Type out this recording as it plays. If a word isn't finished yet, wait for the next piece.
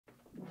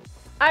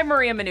I'm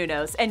Maria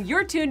Menounos, and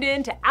you're tuned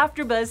in to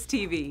AfterBuzz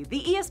TV,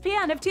 the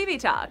ESPN of TV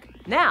talk.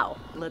 Now,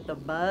 let the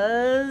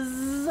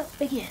buzz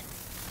begin.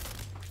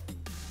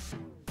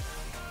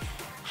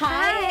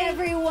 Hi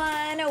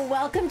everyone,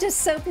 welcome to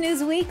Soap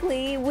News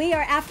Weekly. We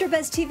are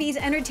AfterBuzz TV's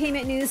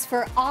entertainment news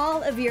for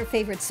all of your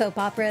favorite soap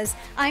operas.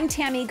 I'm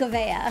Tami,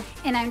 Goveia.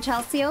 And I'm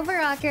Chelsie,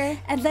 Overocker.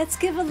 And let's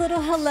give a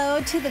little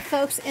hello to the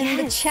folks in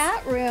the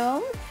chat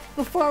room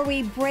before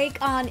we break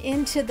on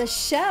into the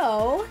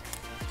show.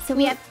 So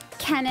we have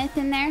Kenneth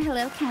in there.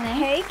 Hello, Kenneth.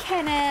 Hey,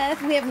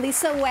 Kenneth. We have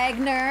Lisa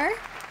Wagner.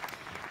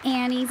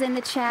 Annie's in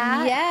the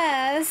chat.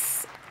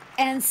 Yes.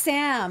 And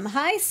Sam.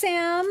 Hi,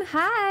 Sam.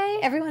 Hi.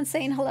 Everyone's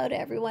saying hello to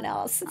everyone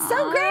else. It's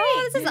so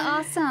great. This is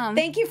awesome.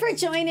 Thank you for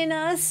joining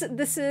us.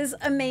 This is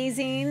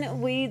amazing.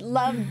 We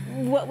love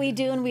what we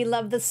do and we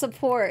love the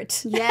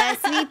support. Yes,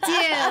 we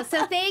do.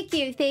 So thank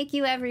you. Thank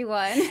you,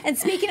 everyone. And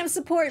speaking of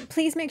support,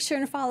 please make sure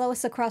and follow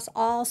us across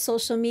all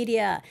social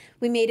media.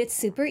 We made it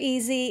super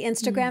easy.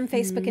 Instagram,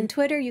 Facebook, and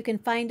Twitter. You can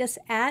find us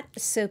at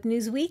Soap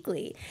News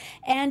Weekly.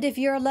 And if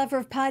you're a lover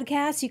of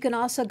podcasts, you can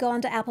also go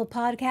onto Apple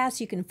Podcasts.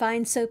 You can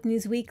find Soap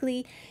News Weekly.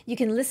 You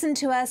can listen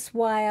to us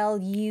while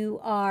you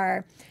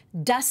are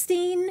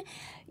dusting.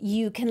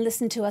 You can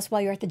listen to us while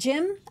you're at the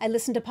gym. I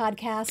listen to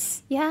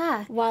podcasts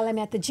while I'm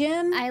at the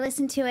gym. I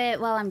listen to it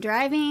while I'm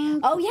driving.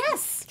 Oh,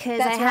 yes.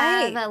 Because I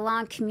have a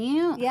long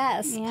commute.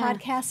 Yes,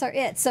 podcasts are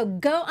it. So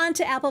go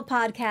onto Apple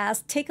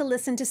Podcasts, take a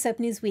listen to Soap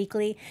News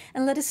Weekly,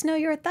 and let us know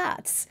your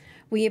thoughts.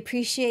 We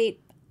appreciate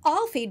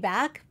all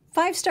feedback.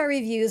 5-star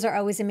reviews are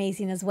always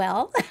amazing as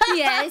well.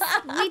 Yes,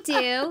 we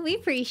do. We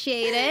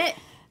appreciate it.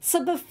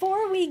 So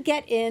before we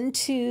get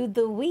into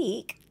the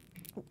week,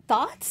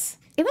 thoughts?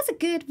 It was a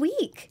good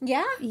week.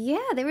 Yeah?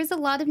 Yeah, there was a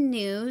lot of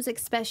news,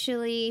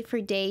 especially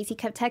for Days. He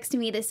kept texting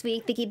me this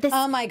week thinking this.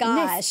 Oh my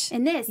gosh.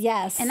 And this.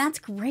 Yes. And that's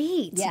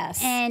great.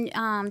 Yes. And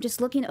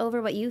just looking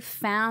over what you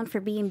found for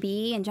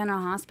B&B and General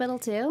Hospital,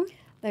 too.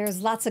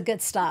 There's lots of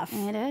good stuff.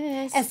 It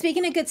is. And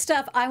speaking of good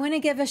stuff, I want to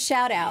give a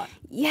shout out.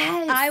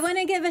 Yes. I want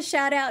to give a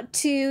shout out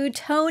to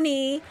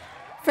Tony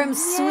from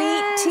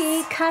Sweet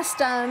Tea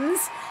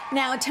Customs.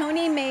 Now,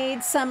 Tony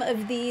made some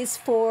of these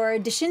for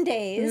Dish and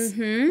Days,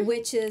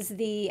 which is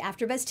the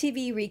AfterBuzz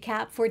TV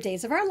recap for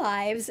Days of Our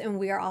Lives, and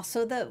we are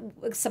also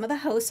some of the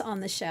hosts on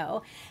the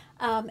show.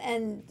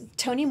 And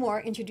Tony Moore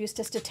introduced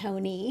us to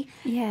Tony,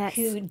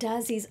 who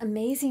does these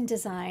amazing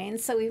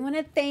designs. So we want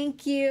to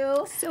thank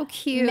you. So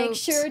cute. Make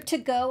sure to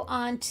go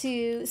on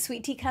to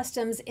Sweet Tea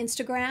Customs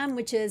Instagram,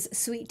 which is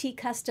Sweet Tea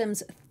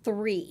Customs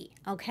 3,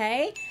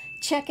 okay?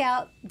 Check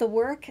out the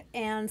work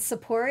and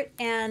support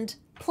and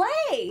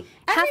play.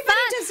 Everybody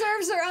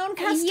deserves their own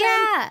custom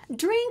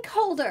drink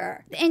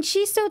holder. And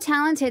she's so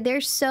talented.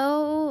 There's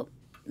so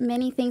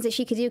many things that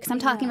she could do because I'm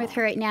talking with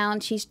her right now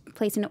and she's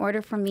placing an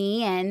order for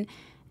me and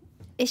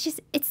it's so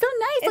nice.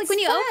 It's like when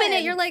you open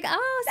it, you're like,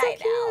 oh,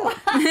 so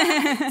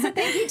cute. So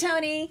thank you,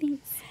 Tony.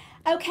 Thanks.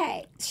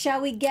 Okay,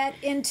 shall we get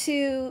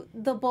into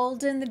the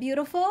bold and the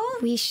beautiful?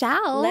 We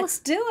shall. Let's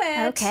do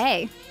it.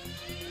 Okay.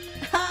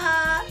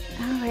 All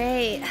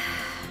right.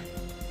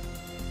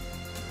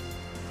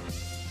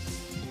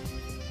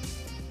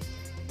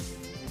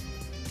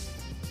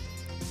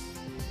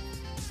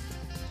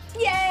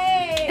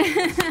 Yay!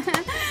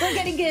 We're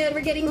getting good.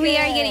 We're getting good. We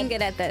are getting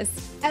good at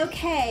this.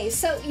 Okay,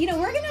 so,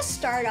 we're going to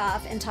start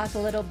off and talk a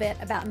little bit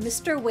about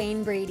Mr.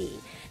 Wayne Brady.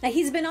 Now,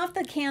 he's been off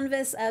the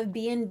canvas of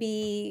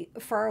B&B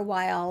for a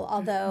while,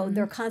 although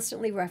they're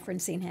constantly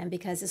referencing him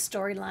because his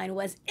storyline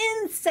was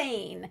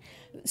insane.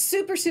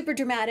 Super, super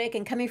dramatic,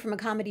 and coming from a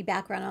comedy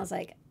background, I was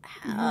like,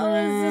 how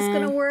is this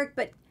going to work?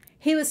 But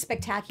he was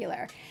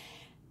spectacular.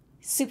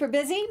 Super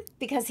busy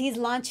because he's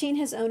launching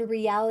his own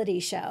reality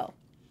show.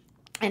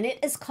 And it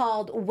is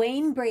called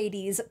Wayne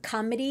Brady's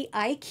Comedy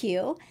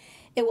IQ.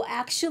 It will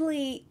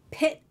actually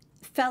pit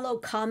fellow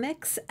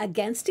comics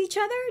against each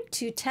other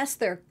to test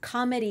their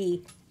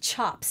comedy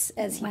chops,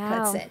 as he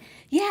puts it.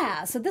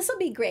 Yeah, so this will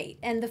be great.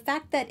 And the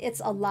fact that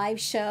it's a live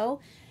show,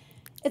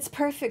 it's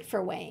perfect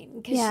for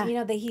Wayne because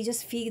that he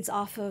just feeds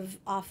off of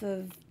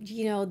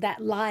that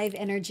live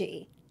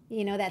energy.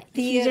 That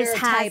theater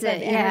type of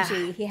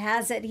energy. Yeah. He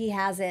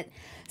has it.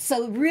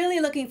 So really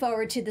looking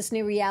forward to this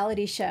new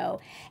reality show.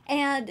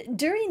 And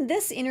during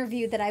this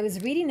interview that I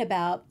was reading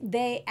about,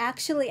 they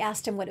actually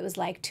asked him what it was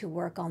like to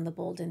work on The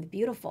Bold and the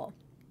Beautiful.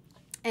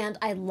 And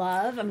I'm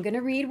going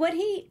to read what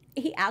he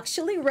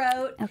actually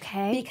wrote.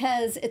 Okay.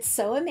 Because it's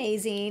so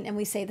amazing, and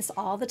we say this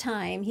all the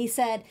time. He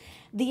said,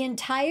 the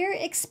entire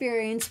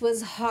experience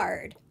was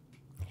hard.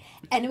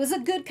 And it was a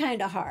good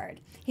kind of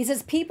hard. He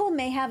says, people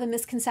may have a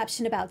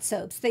misconception about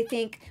soaps. They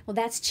think, well,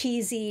 that's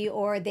cheesy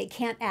or they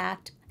can't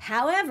act.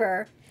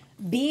 However,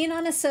 being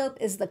on a soap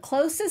is the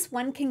closest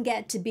one can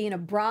get to being a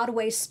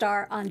Broadway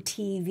star on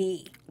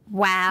TV.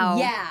 Wow.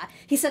 Yeah.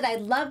 He said, I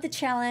love the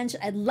challenge.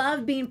 I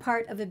love being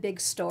part of a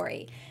big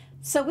story.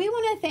 So we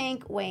want to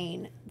thank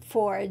Wayne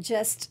for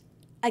just,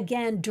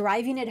 again,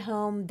 driving it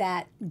home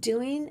that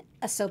doing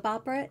a soap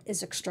opera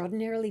is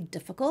extraordinarily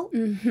difficult,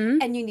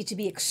 and you need to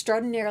be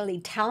extraordinarily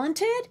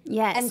talented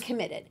and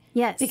committed.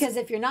 Yes. Because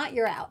if you're not,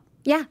 you're out.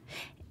 Yeah.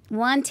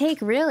 one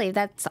take, really.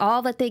 That's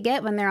all that they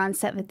get when they're on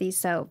set with these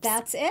soaps.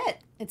 That's it.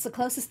 It's the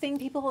closest thing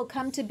people will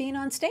come to being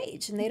on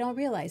stage, and they don't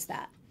realize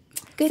that.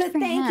 Good so for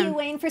thank him. you,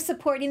 Wayne, for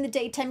supporting the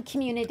daytime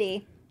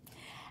community.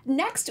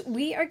 Next,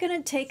 we are going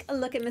to take a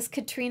look at Miss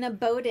Katrina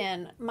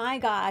Bowden. My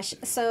gosh.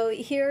 So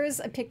here's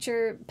a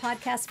picture,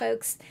 podcast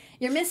folks.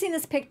 You're missing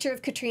this picture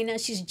of Katrina.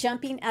 She's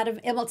jumping out of,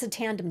 well, it's a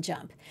tandem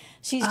jump.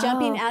 She's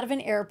jumping out of an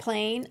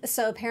airplane.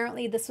 So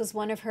apparently this was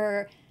one of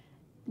her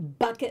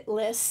bucket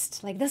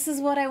list. Like, this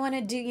is what I want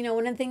to do. You know,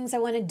 one of the things I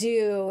want to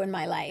do in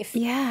my life.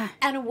 Yeah.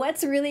 And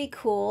what's really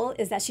cool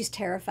is that she's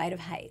terrified of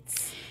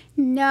heights.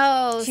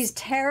 No. She's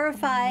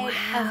terrified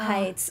of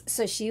heights.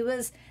 So she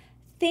was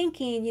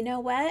thinking, you know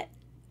what?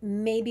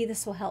 Maybe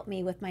this will help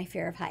me with my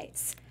fear of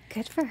heights.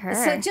 Good for her.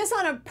 So just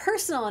on a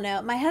personal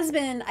note, my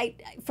husband,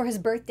 for his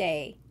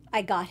birthday,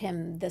 I got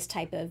him this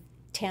type of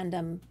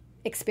tandem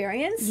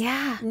experience.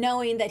 Yeah.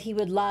 Knowing that he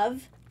would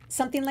love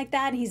something like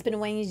that, and he's been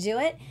wanting to do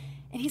it.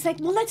 And he's like,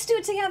 well, let's do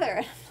it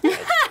together.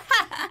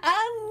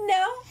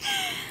 No.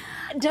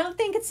 Don't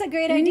think it's a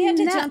great idea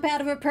to jump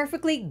out of a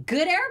perfectly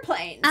good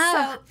airplane.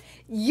 So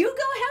you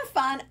go have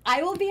fun.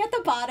 I will be at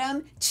the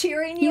bottom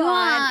cheering you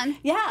on.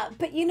 Yeah,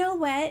 but you know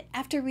what?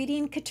 After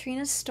reading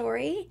Katrina's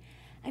story,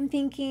 I'm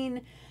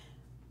thinking,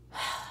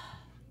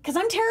 because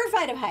I'm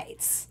terrified of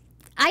heights.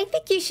 I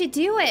think you should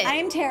do it.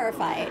 I'm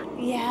terrified.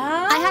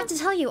 Yeah. I have to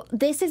tell you,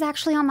 this is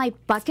actually on my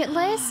bucket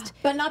list.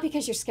 But not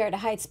because you're scared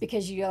of heights,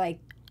 because you're like,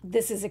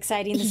 this is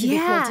exciting. This would be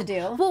cool to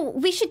do. Well,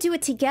 we should do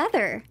it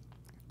together.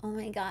 Oh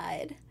my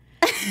God.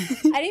 I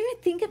didn't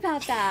even think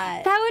about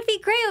that. That would be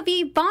great. It would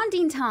be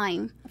bonding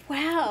time.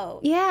 Wow.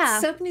 Yeah.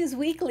 Soap News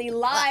Weekly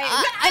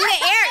live. In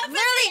the air.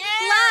 Literally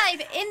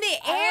live in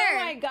the air.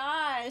 Oh my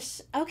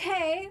gosh.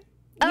 Okay.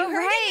 You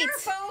heard it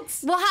here,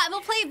 folks.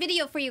 We'll play a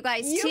video for you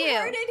guys, You too.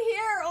 heard it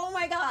here. Oh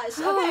my gosh.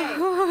 Okay.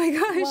 Oh my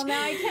gosh. Well,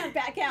 now I can't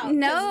back out.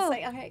 No.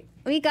 It's like, okay.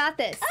 We got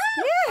this.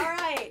 All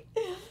right.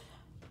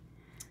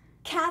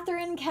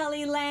 Katherine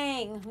Kelly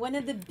Lang, one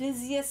of the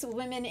busiest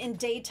women in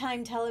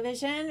daytime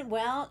television.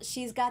 Well,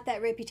 she's got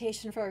that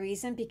reputation for a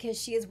reason, because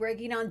she is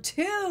working on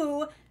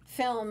 2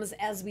 films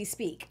as we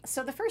speak.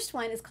 So the first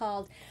one is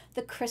called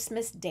The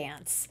Christmas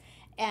Dance,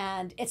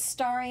 and it's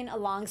starring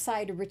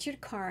alongside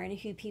Richard Karn,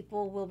 who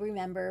people will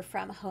remember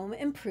from Home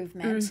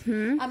Improvement.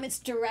 It's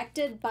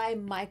directed by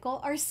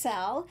Michael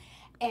Arcel,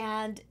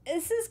 and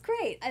this is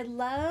great. I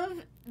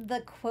love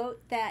the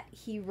quote that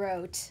he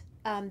wrote,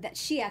 that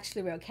she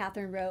actually wrote,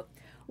 Katherine wrote.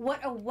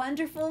 What a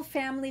wonderful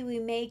family we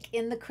make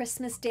in the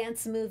Christmas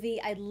Dance movie.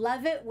 I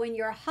love it when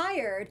you're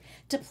hired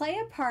to play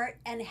a part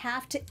and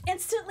have to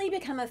instantly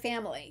become a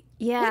family.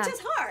 Yeah. Which is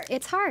hard.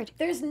 It's hard.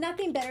 There's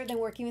nothing better than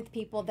working with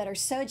people that are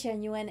so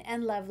genuine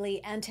and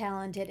lovely and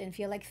talented and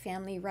feel like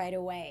family right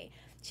away.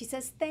 She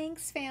says,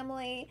 thanks,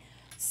 family.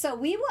 So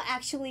we will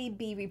actually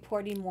be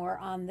reporting more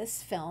on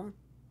this film,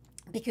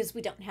 because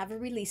we don't have a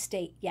release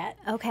date yet.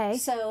 Okay.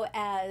 So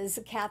as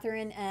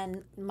Katherine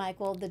and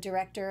Michael, the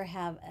director,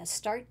 have a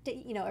start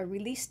date, a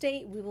release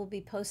date, we will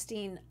be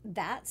posting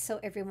that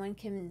so everyone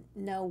can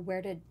know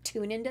where to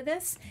tune into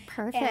this.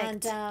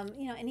 Perfect. And,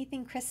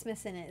 anything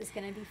Christmas in it is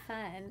going to be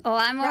fun. Oh,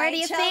 I'm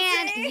already a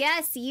fan. Chelsie?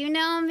 Yes, you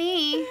know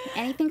me.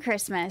 Anything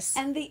Christmas.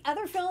 And the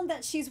other film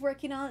that she's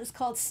working on is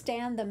called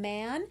Stan the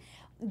Man.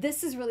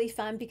 This is really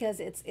fun because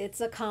it's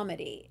a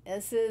comedy.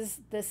 This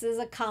is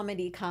a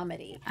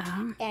comedy,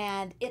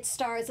 and it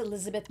stars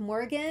Elizabeth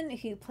Morgan,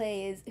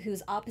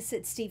 who's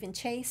opposite Stephen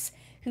Chase,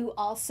 who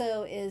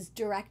also is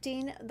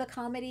directing the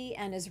comedy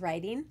and is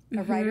writing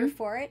a writer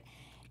for it.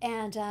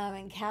 And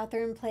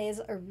Katherine plays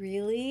a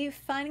really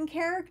fun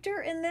character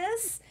in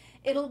this.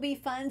 It'll be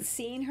fun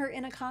seeing her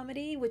in a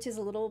comedy, which is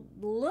a little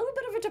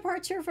bit of a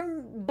departure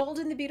from Bold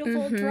and the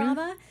Beautiful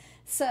drama.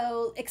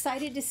 So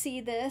excited to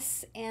see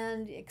this,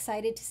 and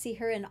excited to see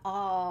her in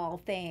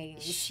all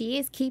things. She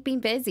is keeping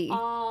busy.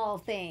 All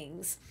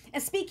things.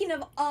 And speaking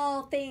of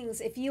all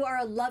things, if you are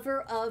a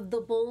lover of The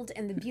Bold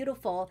and the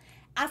Beautiful,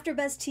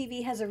 AfterBuzz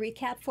TV has a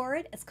recap for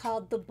it. It's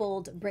called The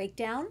Bold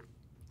Breakdown.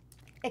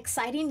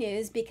 Exciting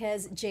news,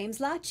 because James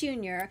Lott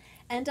Jr.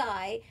 and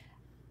I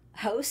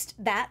host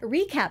that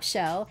recap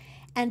show.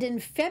 And in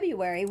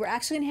February, we're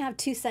actually going to have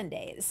 2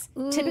 Sundays.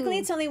 Ooh. Typically,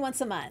 it's only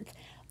once a month.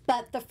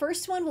 But the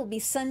first one will be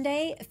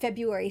Sunday,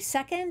 February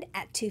 2nd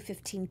at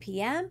 2:15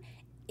 p.m.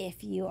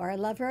 If you are a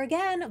lover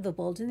again of The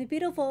Bold and the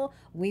Beautiful,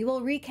 we will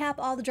recap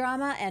all the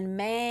drama. And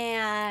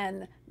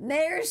man,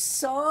 there's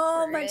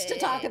so much to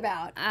talk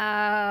about.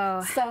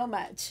 Oh. So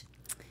much.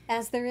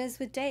 As there is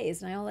with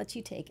Days, and I'll let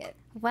you take it.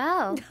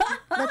 Well,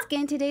 let's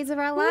get into Days of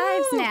Our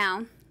Lives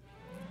now.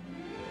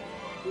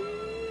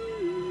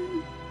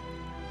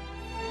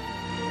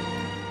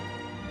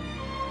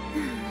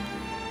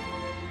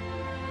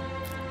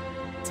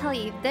 Tell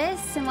you,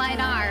 this and Y&R,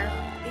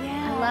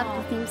 I love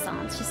the theme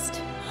song. It's just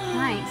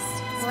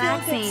nice,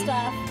 relaxing. Good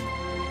stuff.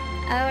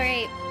 All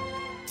right.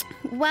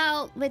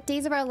 Well, with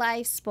Days of Our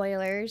Lives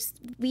spoilers,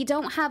 we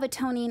don't have a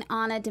Tony and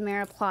Anna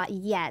DiMera plot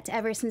yet,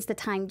 ever since the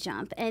time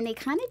jump. And they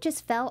kind of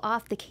just fell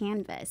off the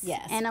canvas.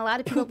 Yes. And a lot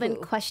of people have been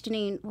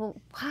questioning, well,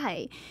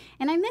 why?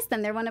 And I miss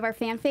them. They're one of our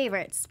fan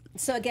favorites.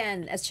 So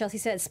again, as Chelsie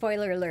said,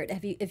 spoiler alert,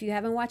 if you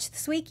haven't watched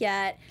this week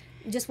yet,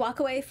 just walk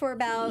away for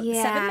about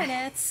 7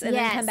 minutes and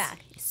then come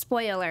back.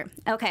 Spoiler.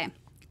 Okay.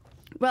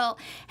 Well,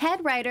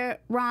 head writer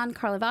Ron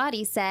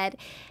Carlivati said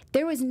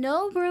there was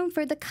no room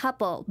for the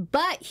couple,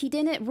 but he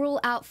didn't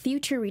rule out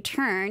future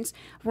returns.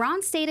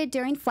 Ron stated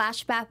during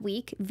Flashback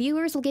Week,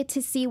 viewers will get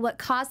to see what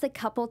caused the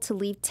couple to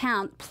leave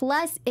town.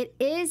 Plus, it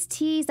is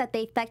teased that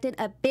they affected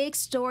a big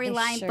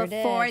storyline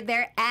before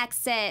their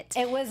exit.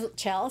 It was,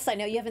 Chels, I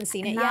know you haven't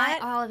seen it yet.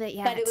 Not all of it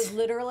yet. But it was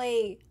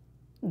literally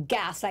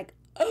gas, like,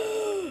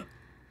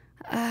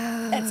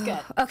 It's good.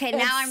 Okay,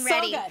 now I'm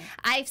ready. So good.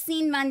 I've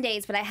seen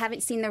Mondays, but I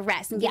haven't seen the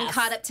rest. I'm getting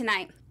caught up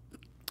tonight.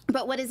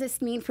 But what does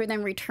this mean for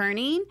them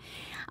returning?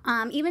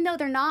 Even though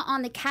they're not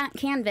on the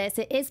canvas,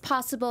 it is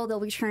possible they'll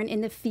return in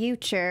the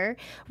future.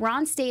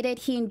 Ron stated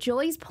he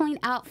enjoys pulling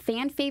out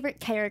fan favorite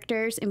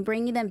characters and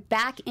bringing them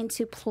back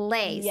into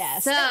place.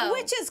 Yes, so,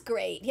 which is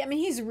great. I mean,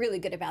 he's really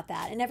good about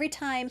that. And every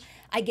time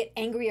I get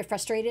angry or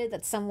frustrated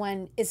that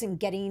someone isn't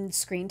getting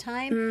screen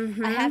time,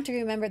 I have to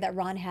remember that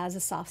Ron has a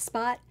soft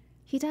spot.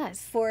 He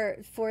does. For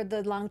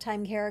the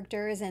longtime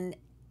characters, and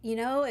you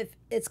know, if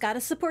it's got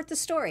to support the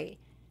story.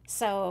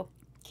 So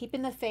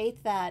keeping the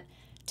faith that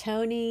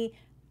Tony,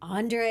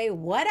 Andre,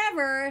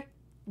 whatever,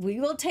 we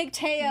will take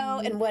Teo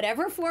in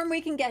whatever form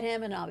we can get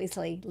him, and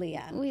obviously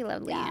Leanne. We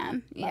love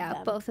Leanne. Yeah,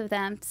 them. both of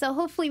them. So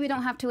hopefully we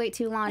don't have to wait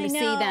too long to see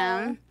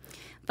them.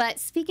 But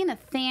speaking of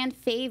fan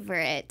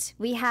favorite,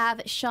 we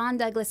have Sean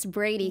Douglas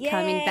Brady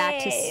coming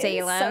back to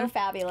Salem. So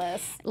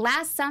fabulous.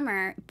 Last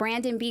summer,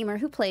 Brandon Beamer,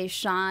 who plays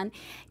Sean,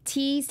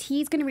 teased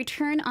he's going to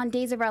return on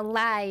Days of Our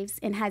Lives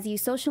and has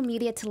used social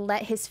media to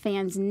let his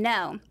fans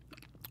know.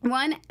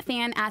 One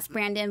fan asked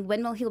Brandon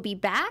when will he be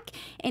back,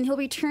 and he'll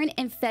return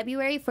in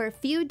February for a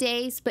few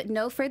days, but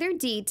no further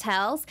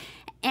details.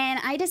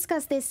 And I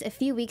discussed this a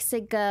few weeks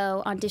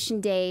ago,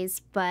 audition days,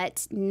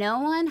 but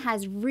no one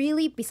has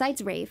really,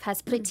 besides Rafe,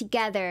 has put it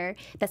together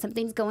that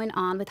something's going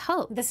on with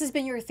Hope. This has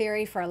been your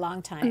theory for a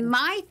long time.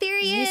 My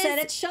theory is... You said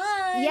it's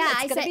Sean. Yeah,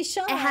 it's going to be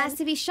Sean. It has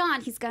to be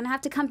Sean. He's going to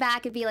have to come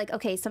back and be like,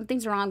 okay,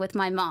 something's wrong with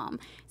my mom.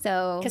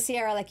 So... Because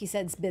Sierra, like you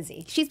said, is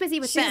busy. She's busy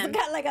with them. She's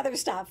got like other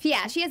stuff.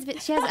 Yeah, she has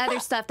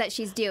other stuff that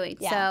she's doing.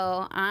 Yeah.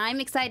 So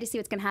I'm excited to see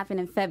what's going to happen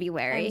in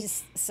February. I'm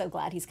just so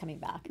glad he's coming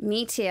back.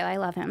 Me too. I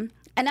love him.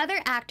 Another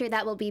actor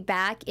that will be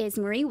back is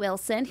Marie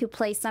Wilson, who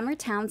plays Summer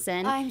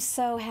Townsend. I'm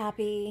so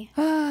happy.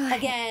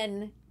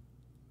 Again,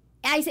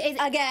 I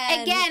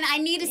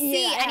need to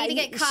see. I need to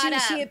get caught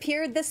up. She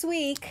appeared this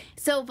week.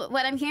 So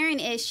what I'm hearing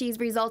is she's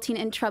resulting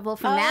in trouble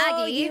for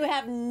Maggie. You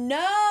have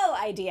no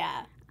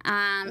idea. You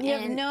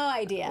have no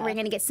idea. We're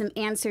going to get some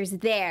answers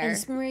there.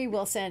 And Marie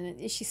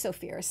Wilson, she's so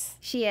fierce.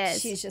 She is.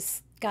 She's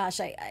just,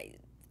 gosh, I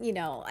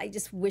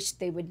just wish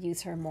they would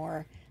use her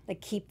more. Like,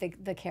 keep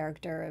the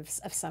character of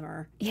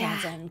Summer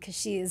Townsend, because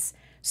she's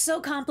so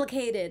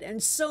complicated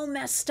and so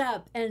messed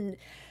up, and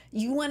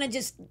you want to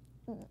just,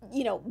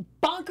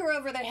 bonk her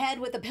over the head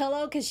with a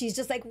pillow because she's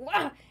just like,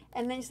 wah!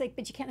 And then she's like,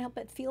 but you can't help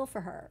but feel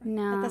for her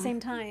at the same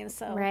time.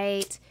 So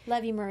right,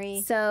 love you,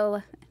 Marie.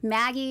 So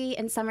Maggie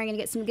and Summer are gonna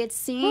get some good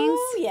scenes.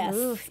 Oh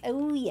yes,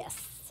 oh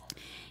yes.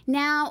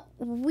 Now,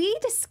 we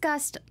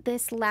discussed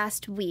this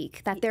last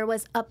week, that there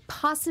was a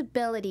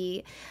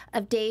possibility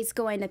of Days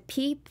going to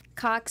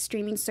Peacock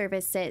streaming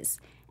services,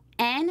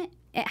 and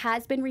it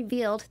has been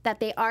revealed that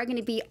they are going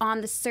to be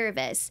on the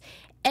service.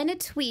 In a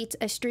tweet,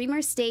 a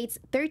streamer states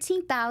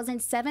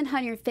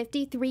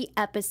 13,753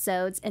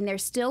 episodes, and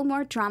there's still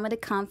more drama to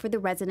come for the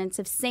residents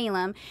of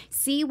Salem.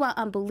 See what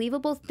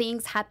unbelievable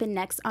things happen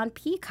next on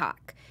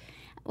Peacock.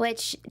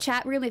 Which,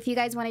 chat room, if you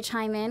guys want to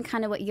chime in,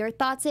 kind of what your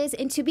thoughts is.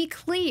 And to be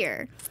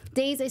clear,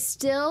 Days is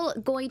still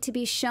going to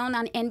be shown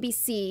on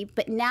NBC,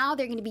 but now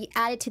they're going to be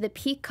added to the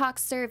Peacock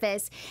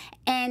service.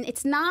 And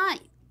it's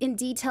not in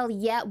detail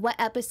yet what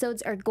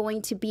episodes are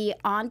going to be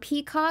on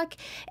Peacock.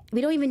 We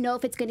don't even know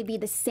if it's going to be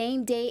the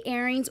same day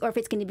airings or if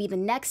it's going to be the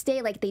next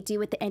day like they do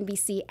with the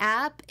NBC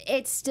app.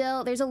 It's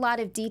still, there's a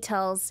lot of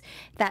details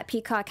that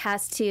Peacock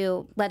has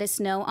to let us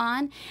know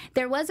on.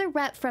 There was a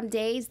rep from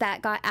Days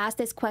that got asked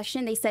this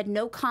question. They said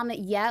no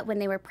comment yet when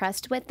they were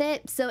pressed with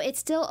it. So it's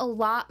still a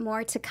lot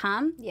more to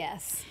come.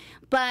 Yes.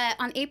 But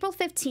on April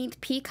 15th,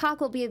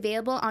 Peacock will be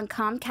available on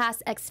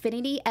Comcast,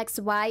 Xfinity,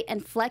 XY,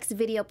 and Flex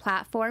video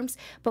platforms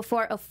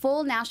before a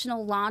full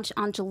national launch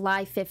on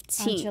July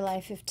 15th. On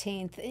July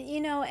 15th.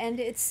 And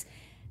it's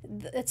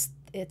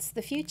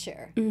the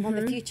future. Well,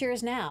 the future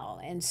is now,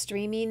 and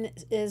streaming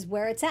is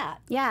where it's at.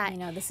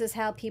 Yeah. This is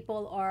how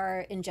people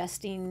are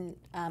ingesting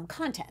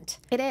content.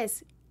 It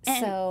is.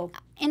 And So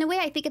in a way,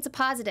 I think it's a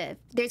positive.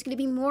 There's going to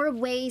be more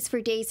ways for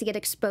Days to get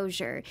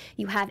exposure.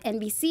 You have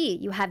NBC,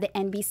 you have the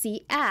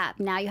NBC app,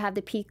 now you have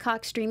the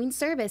Peacock streaming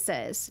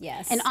services.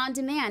 Yes. And on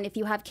demand if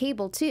you have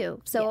cable too.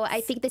 So Yes.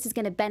 I think this is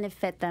going to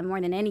benefit them more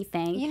than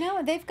anything. you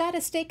know, they've got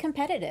to stay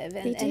competitive.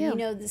 And, They do. and you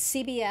know, the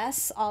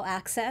CBS All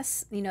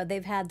Access, you know,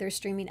 they've had their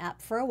streaming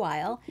app for a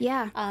while.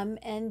 Yeah.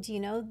 And you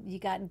know,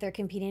 they're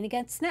competing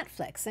against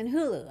Netflix and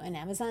Hulu and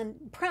Amazon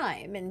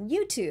Prime and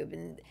YouTube,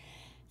 and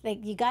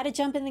like, you got to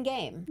jump in the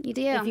game. You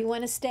do. If you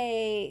want to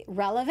stay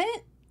relevant,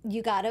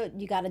 you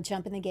gotta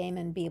jump in the game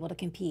and be able to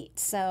compete.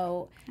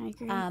 So I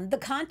agree. the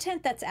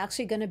content that's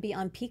actually going to be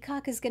on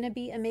Peacock is going to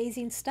be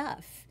amazing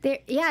stuff.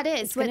 Yeah, it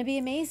is. It's going to be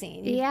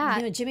amazing. Yeah.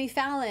 You know, Jimmy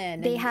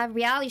Fallon. They and, have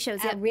reality shows.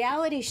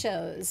 reality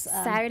shows.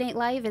 Saturday Night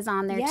Live is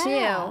on there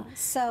Yeah. too.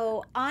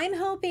 So I'm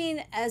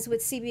hoping, as with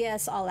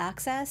CBS All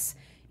Access,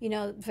 you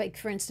know, like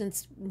for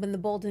instance, when The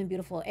Bold and the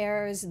Beautiful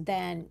airs,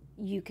 then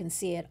you can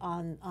see it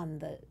on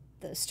the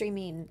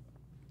streaming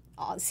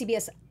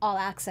CBS All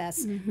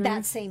Access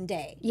that same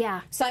day.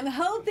 Yeah. So I'm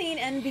hoping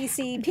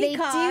NBC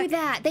Peacock They do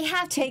that. They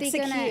have to. takes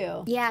They're a gonna,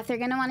 cue. Yeah, if they're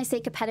going to want to stay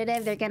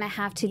competitive, they're going to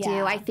have to do,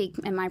 Yeah. I think,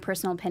 in my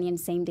personal opinion,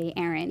 same day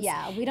errands.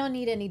 Yeah, we don't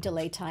need any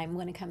delay time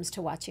when it comes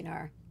to watching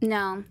our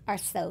No.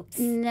 soaps.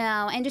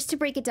 No. And just to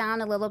break it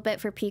down a little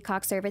bit for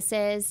Peacock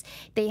services,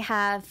 they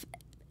have,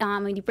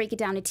 when you break it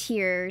down to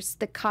tiers,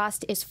 the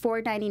cost is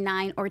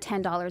 $4.99 or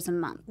 $10 a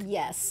month.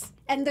 Yes.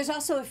 And there's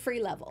also a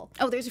free level.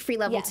 Oh, there's a free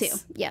level Yes. too.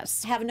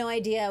 Yes. Have no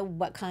idea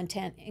what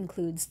content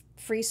includes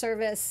free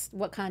service,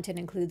 what content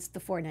includes the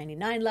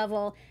 $4.99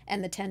 level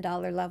and the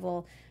 $10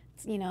 level.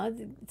 You know,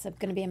 it's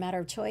going to be a matter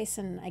of choice,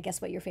 and I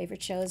guess what your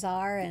favorite shows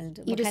are and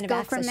You what just kind of go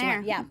access from you there.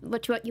 want. Yeah.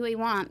 What you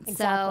want.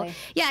 Exactly. So,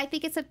 yeah, I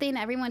think it's something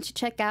everyone should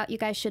check out. You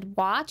guys should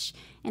watch.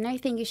 Another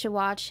thing you should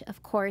watch,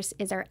 of course,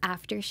 is our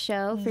after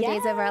show for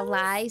Days of Our Yes.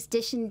 Lives.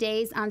 Dish and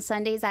Days on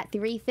Sundays at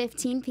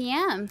 3:15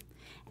 p.m.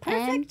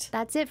 And Perfect.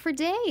 that's it for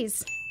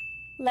Days.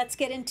 Let's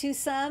get into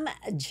some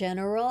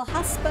General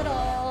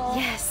Hospital.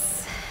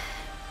 Yes.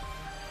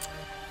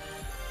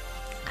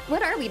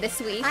 What are we this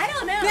week? I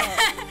don't know.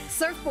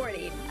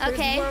 Surfboarding.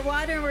 Okay. There's more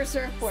water and we're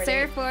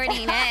surfboarding.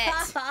 Surfboarding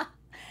it.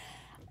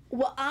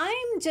 Well,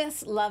 I'm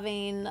just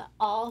loving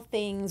all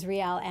things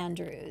Real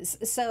Andrews.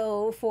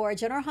 So for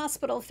General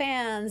Hospital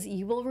fans,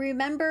 you will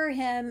remember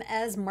him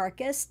as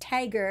Marcus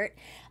Taggart.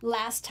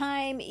 Last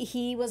time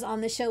he was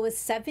on the show was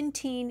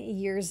 17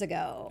 years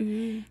ago.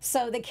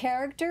 So the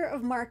character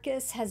of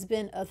Marcus has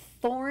been a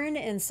thorn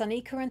in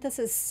Sonny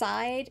Corinthus'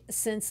 side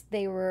since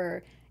they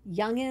were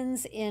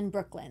youngins in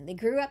Brooklyn. They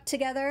grew up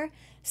together.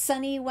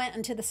 Sonny went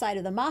into the side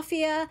of the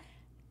mafia.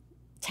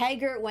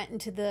 Taggart went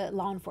into the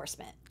law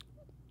enforcement.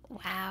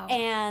 Wow.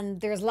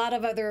 And there's a lot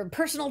of other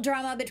personal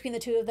drama between the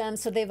two of them,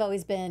 so they've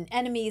always been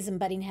enemies and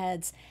butting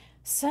heads.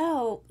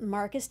 So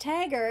Marcus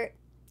Taggart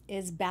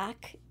is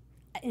back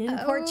in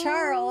Port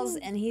Charles,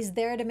 and he's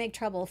there to make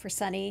trouble for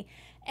Sonny.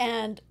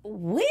 And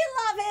we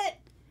love it.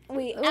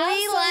 We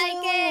absolutely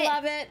like it.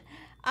 love it.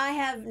 I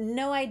have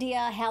no idea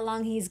how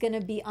long he's going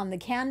to be on the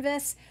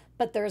canvas,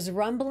 but there's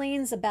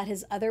rumblings about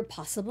his other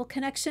possible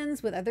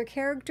connections with other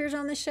characters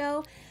on the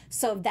show.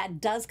 So if that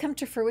does come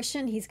to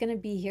fruition, he's going to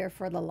be here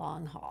for the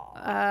long haul.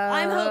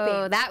 I'm hoping.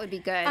 Oh, that would be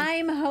good.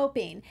 I'm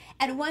hoping.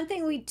 And one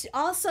thing we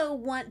also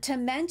want to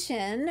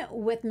mention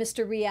with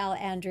Mr. Real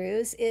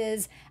Andrews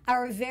is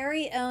our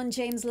very own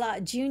James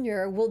Lott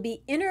Jr. will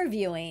be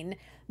interviewing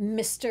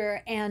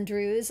Mr.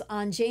 Andrews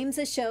on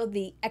James's show,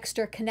 The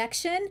Extra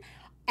Connection,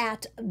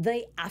 at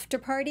the after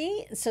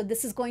party. So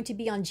this is going to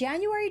be on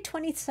January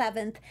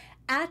 27th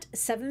at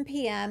 7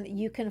 p.m.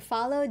 You can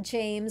follow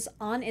James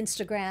on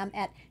Instagram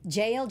at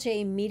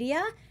JLJ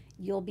Media.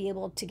 You'll be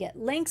able to get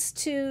links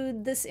to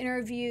this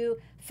interview,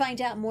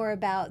 find out more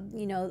about,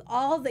 you know,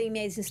 all the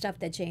amazing stuff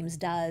that James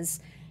does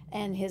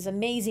and his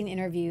amazing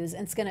interviews.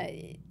 And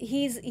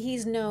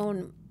he's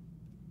known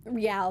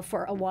Real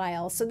for a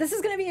while. So this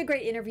is going to be a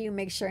great interview.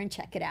 Make sure and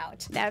check it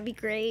out. That would be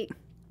great.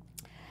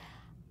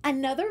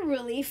 Another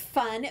really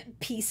fun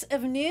piece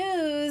of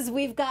news.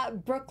 We've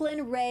got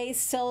Brooklyn Ray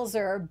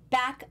Silzer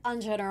back on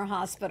General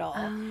Hospital.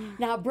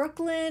 Now,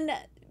 Brooklyn,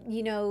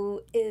 you know,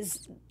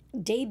 is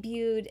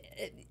debuted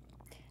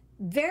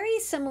very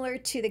similar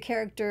to the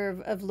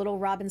character of Little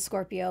Robin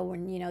Scorpio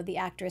when, you know, the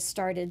actress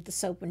started the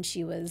soap when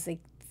she was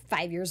like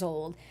 5 years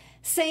old.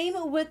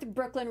 Same with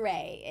Brooklyn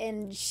Ray.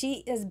 And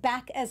she is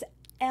back as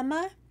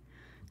Emma.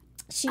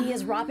 She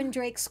is Robin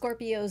Drake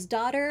Scorpio's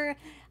daughter.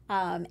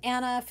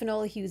 Anna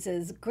Finola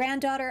Hughes'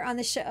 granddaughter on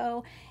the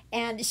show,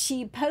 and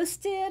she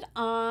posted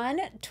on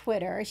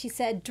Twitter, she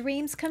said,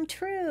 "Dreams come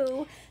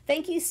true.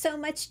 Thank you so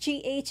much,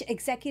 GH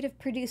executive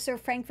producer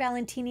Frank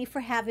Valentini, for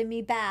having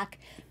me back.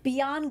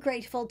 Beyond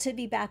grateful to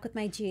be back with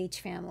my GH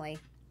family."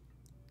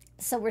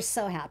 So we're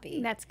so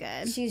happy. That's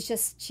good.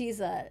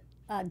 She's a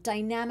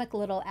dynamic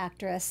little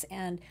actress,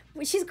 and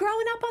she's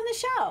growing up on the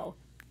show.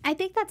 I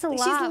think that's a lot.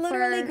 She's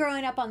literally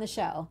growing up on the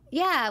show.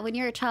 Yeah, when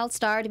you're a child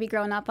star to be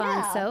growing up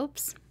on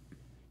soaps.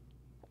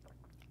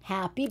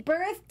 Happy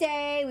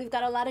birthday. We've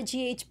got a lot of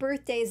GH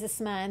birthdays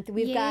this month.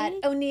 We've got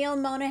O'Neill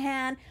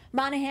Monahan,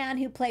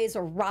 who plays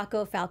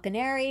Rocco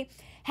Falconeri.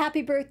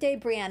 Happy birthday,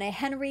 Brianna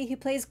Henry, who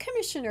plays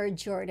Commissioner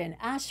Jordan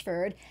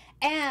Ashford.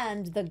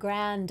 And the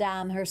Grand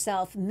Dame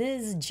herself,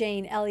 Ms.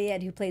 Jane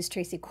Elliott, who plays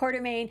Tracy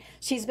Quartermain.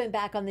 She's been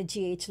back on the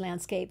GH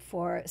landscape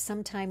for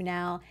some time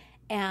now.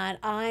 And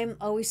I'm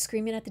always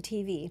screaming at the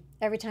TV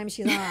every time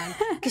she's on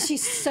because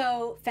she's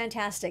so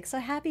fantastic. So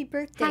happy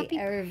birthday,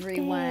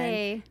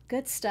 everyone.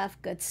 Good stuff,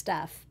 good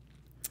stuff.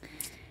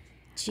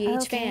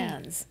 GH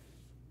fans.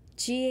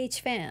 GH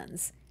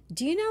fans.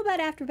 Do you know about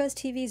AfterBuzz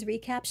TV's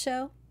recap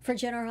show for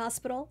General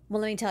Hospital?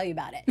 Well, let me tell you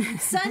about it.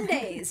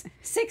 Sundays,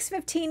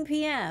 6:15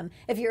 p.m.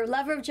 If you're a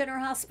lover of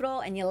General Hospital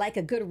and you like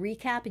a good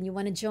recap and you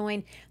want to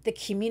join the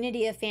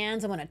community of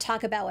fans and want to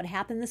talk about what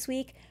happened this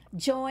week,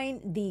 join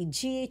the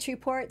GH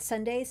Report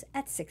Sundays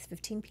at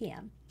 6:15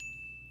 p.m.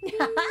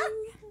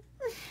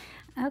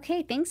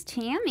 Okay, thanks,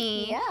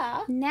 Tami.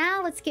 Yeah.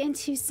 Now let's get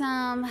into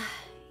some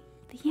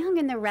The Young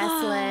and the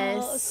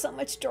Restless. Oh, so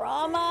much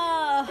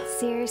drama.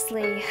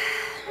 Seriously.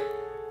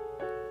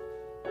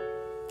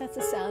 That's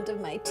the sound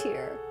of my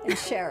tear in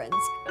Sharon's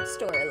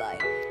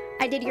storyline.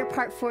 I did your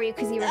part for you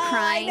because you were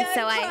crying. I know,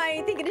 so I'm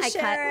crying, thinking of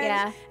Sharon.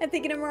 Yeah. And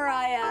thinking of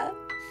Mariah.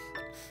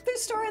 Their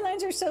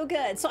storylines are so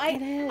good. So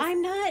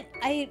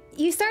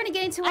you started to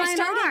get into Y&R.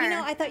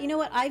 I thought, you know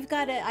what, I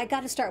got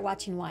to start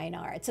watching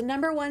Y&R. It's a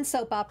 #1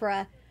 soap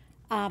opera.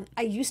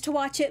 I used to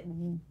watch it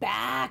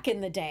back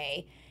in the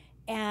day.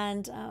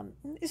 And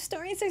the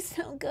stories are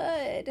so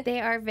good.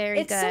 They are very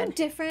good. It's so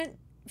different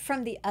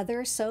from the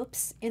other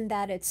soaps in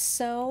that it's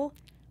so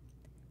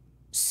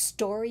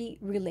story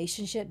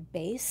relationship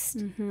based.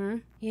 Mm-hmm.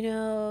 You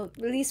know,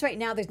 at least right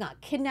now there's not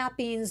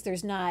kidnappings,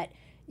 there's not,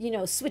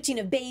 switching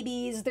of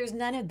babies, there's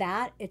none of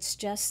that. It's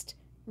just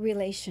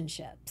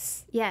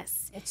relationships.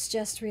 Yes. It's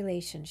just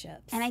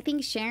relationships. And I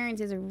think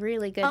Sharon's is a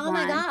really good one. Oh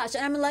my gosh.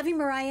 And I'm loving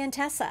Mariah and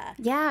Tessa.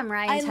 Yeah,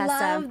 Mariah and Tessa.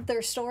 I love their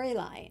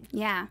storyline.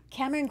 Yeah.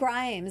 Cameron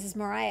Grimes is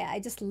Mariah. I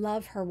just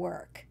love her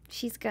work.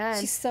 She's good.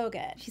 She's so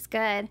good. She's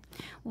good.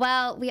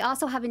 Well, we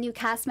also have a new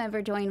cast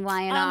member join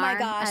Y&R. Oh my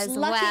gosh. As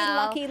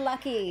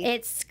lucky.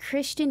 It's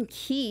Christian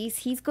Keys.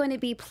 He's going to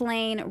be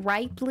playing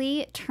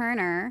Ripley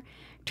Turner.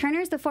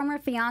 Turner's the former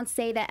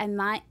fiance that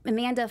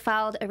Amanda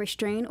filed a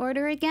restraining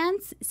order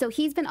against. So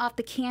he's been off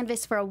the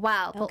canvas for a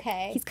while. But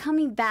he's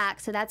coming back,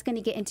 so that's going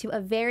to get into a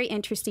very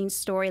interesting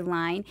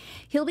storyline.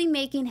 He'll be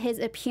making his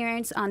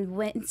appearance on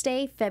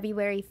Wednesday,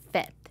 February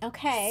 5th.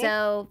 Okay.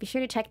 So be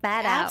sure to check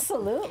that out.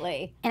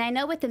 Absolutely. And I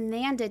know with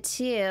Amanda,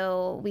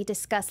 too, we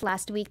discussed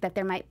last week that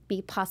there might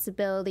be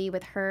possibility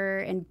with her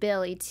and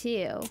Billy,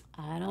 too.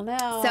 I don't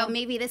know. So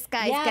maybe this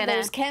guy's gonna...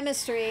 there's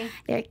chemistry.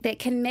 They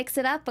can mix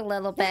it up a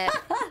little bit.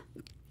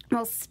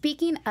 Well,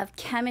 speaking of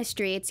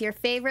chemistry, it's your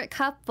favorite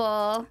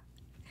couple.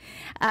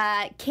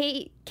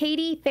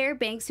 Katie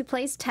Fairbanks, who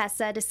plays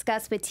Tessa,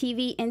 discussed with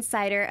TV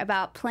Insider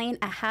about playing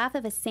a half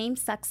of a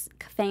same-sex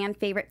fan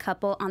favorite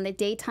couple on the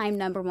daytime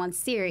 #1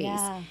 series.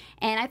 Yeah.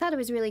 And I thought it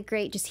was really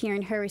great just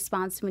hearing her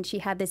response when she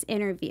had this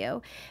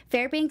interview.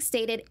 Fairbanks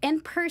stated,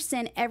 "In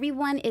person,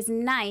 everyone is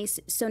nice,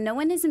 so no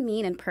one is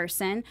mean in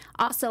person.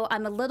 Also,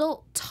 I'm a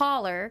little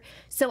taller,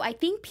 so I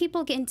think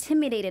people get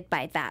intimidated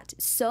by that.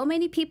 So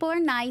many people are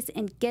nice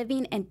and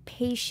giving and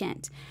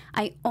patient.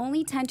 I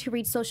only tend to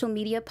read social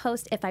media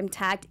posts if I'm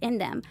tagged in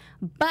them.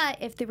 But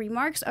if the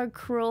remarks are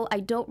cruel, I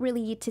don't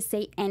really need to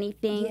say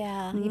anything."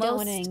 Yeah, you don't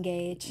want to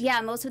engage.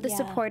 Yeah, most of the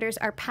supporters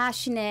are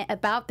passionate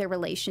about their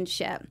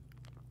relationship.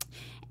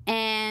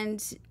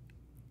 And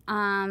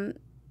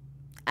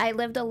I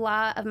lived a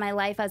lot of my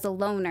life as a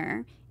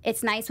loner.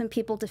 It's nice when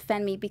people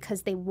defend me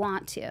because they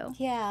want to.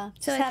 Yeah,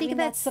 so I think think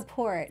that's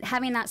support.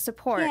 Having that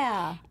support.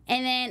 Yeah.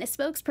 And then a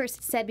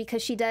spokesperson said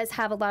because she does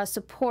have a lot of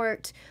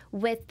support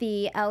with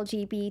the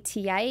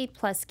LGBTIA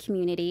plus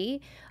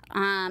community,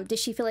 does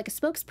she feel like a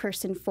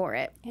spokesperson for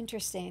it?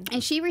 Interesting.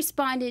 And she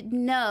responded,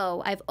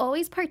 "No, I've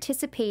always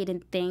participated in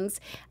things.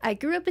 I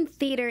grew up in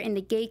theater and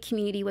the gay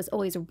community was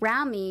always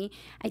around me.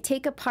 I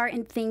take a part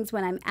in things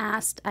when I'm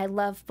asked. I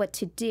love what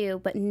to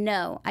do, but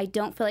no, I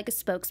don't feel like a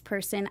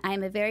spokesperson. I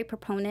am a very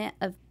proponent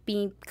of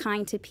being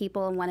kind to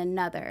people and one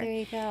another." There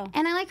you go.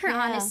 And I like her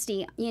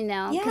honesty,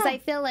 because I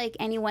feel like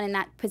anyone in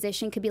that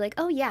position could be like,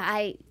 "Oh yeah,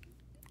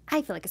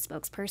 I feel like a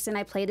spokesperson.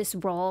 I play this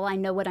role. I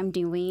know what I'm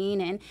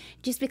doing." And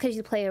just because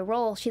you play a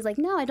role, she's like,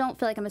 "No, I don't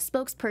feel like I'm a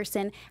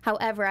spokesperson.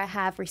 However, I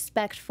have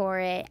respect for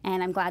it,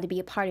 and I'm glad to be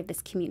a part of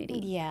this community."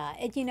 Yeah.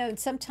 And,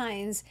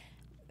 sometimes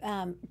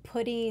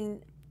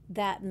putting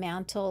that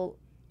mantle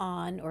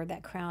on or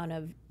that crown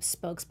of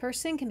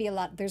spokesperson can be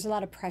there's a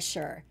lot of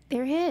pressure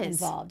there is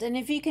involved. And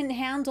if you can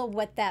handle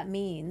what that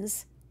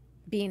means,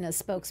 being a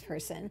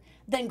spokesperson,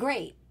 then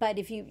great. But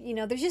if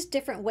there's just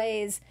different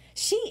ways.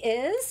 She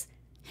is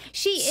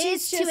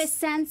to a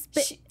sense,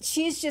 but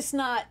she's just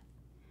not.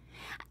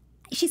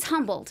 She's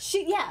humbled.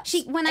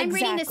 When I'm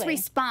reading this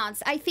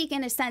response, I think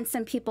in a sense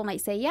some people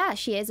might say, yeah,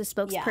 she is a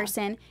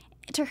spokesperson. Yeah.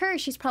 To her,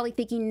 she's probably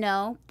thinking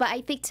no, but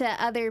I think to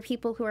other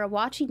people who are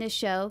watching this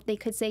show, they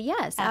could say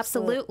yes,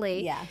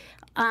 absolutely. Yeah.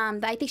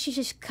 I think she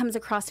just comes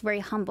across very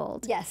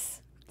humbled.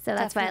 Yes. So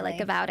that's what I definitely.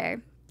 like about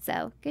her.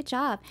 So good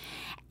job.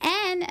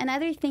 And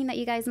another thing that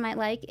you guys might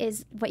like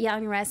is what Young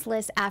and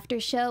Restless after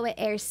show. It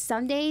airs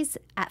Sundays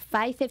at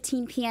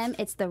 5:15 p.m.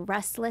 It's the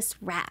Restless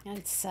Wrap.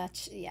 And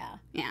such, yeah.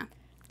 Yeah.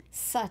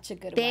 Such a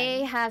good They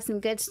one. have some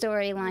good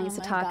storylines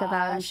to Oh my talk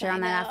about, I'm gosh, sure,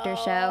 on I that after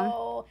show.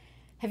 know.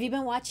 Have you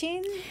been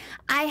watching?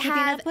 I Keeping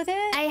have up with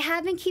it? I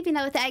have been keeping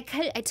up with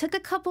it. I took a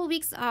couple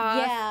weeks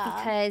off Yeah.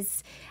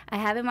 because I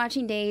have been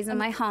watching Days on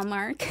my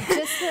Hallmark.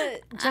 Just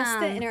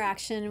the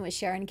interaction with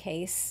Sharon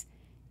Case,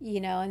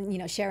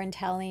 and Sharon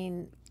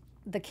telling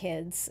the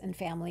kids and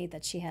family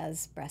that she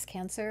has breast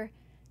cancer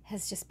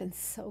has just been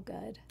so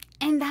good.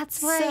 And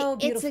that's why So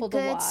it's a beautiful to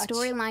good watch.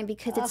 storyline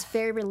because it's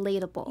very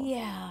relatable.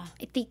 Yeah.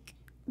 I think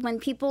when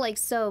people like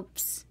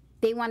soaps,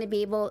 they want to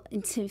be able,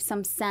 into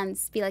some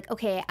sense, be like,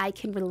 okay, I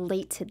can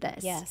relate to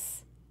this.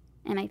 Yes.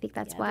 And I think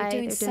that's Yeah, why they're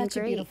doing such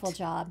great. a beautiful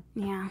job.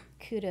 Yeah.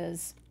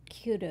 Kudos,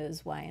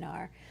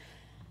 YNR.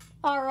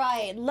 All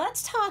right,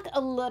 let's talk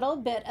a little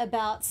bit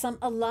about some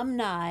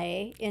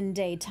alumni in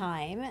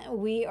daytime.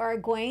 We are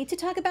going to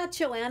talk about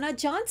Joanna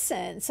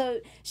Johnson. So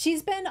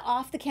she's been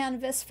off the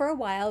canvas for a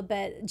while,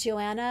 but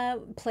Joanna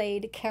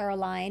played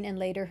Caroline and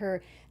later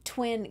her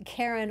twin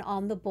Karen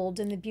on The Bold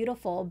and the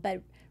Beautiful.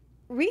 But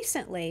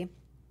recently,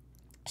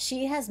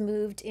 she has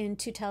moved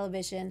into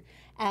television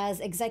as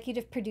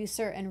executive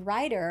producer and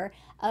writer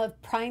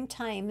of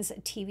Primetime's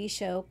TV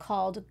show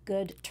called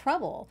Good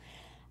Trouble.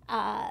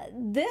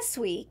 This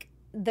week,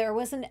 there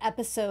was an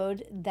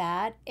episode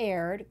that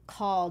aired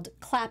called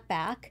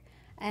Clapback,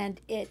 and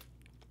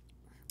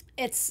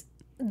it's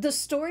the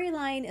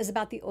storyline is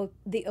about the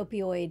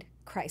opioid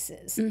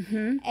crisis.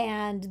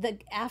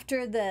 And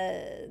after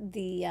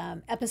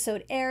the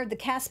episode aired, the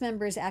cast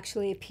members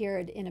actually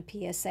appeared in a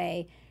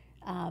PSA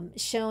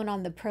shown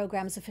on the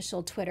program's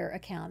official Twitter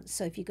account.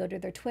 So if you go to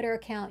their Twitter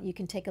account, you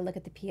can take a look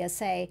at the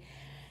PSA.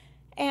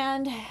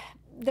 And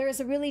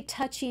there's a really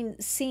touching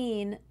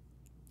scene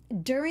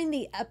during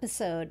the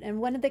episode,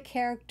 and one of the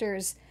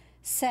characters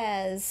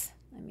says,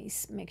 let me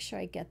make sure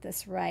I get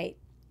this right,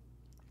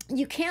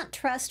 you can't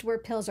trust where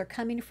pills are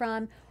coming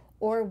from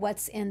or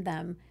what's in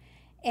them.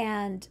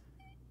 And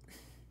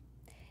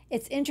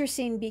it's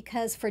interesting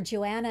because for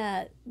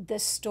Joanna,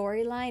 this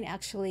storyline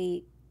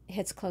actually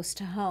hits close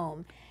to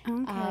home.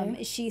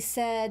 Okay. She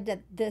said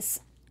that this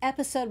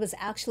episode was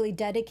actually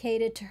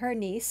dedicated to her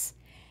niece,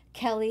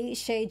 Kelly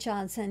Shea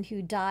Johnson,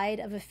 who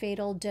died of a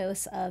fatal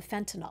dose of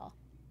fentanyl.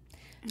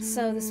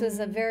 So this was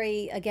a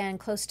very, again,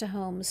 close to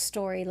home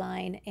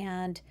storyline.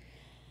 And,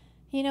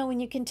 when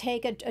you can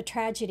take a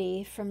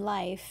tragedy from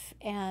life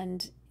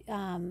and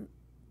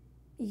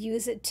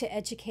use it to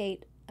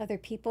educate other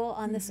people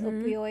on this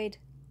opioid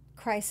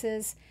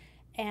crisis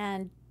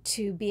and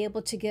to be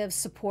able to give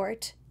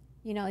support,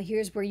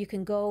 here's where you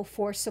can go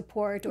for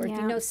support, or if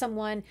you know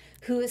someone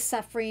who is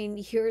suffering,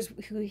 here's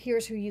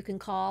who you can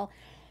call.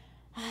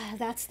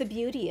 That's the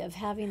beauty of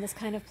having this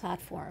kind of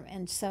platform.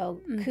 And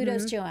so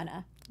kudos,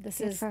 Joanna. This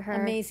Good is for her.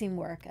 amazing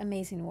work.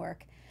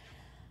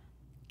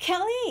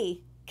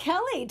 Kelly,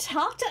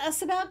 talk to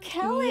us about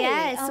Kelly.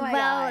 Yes, Oh my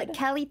well, God.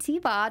 Kelly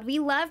T-Bod, we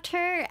loved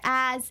her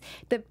as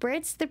the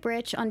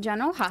Britch on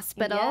General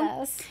Hospital.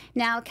 Yes.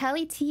 Now,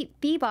 Kelly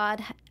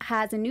T-Bod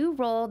has a new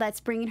role that's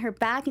bringing her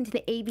back into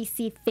the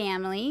ABC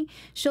family.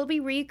 She'll be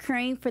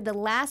recurring for the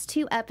last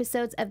 2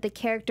 episodes of the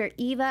character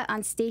Eva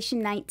on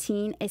Station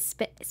 19, a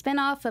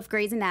spinoff of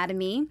Grey's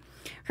Anatomy.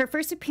 Her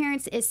first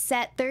appearance is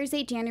set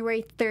Thursday,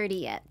 January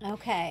 30th.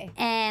 Okay.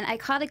 And I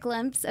caught a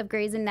glimpse of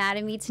Grey's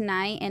Anatomy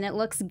tonight, and it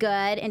looks good.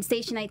 And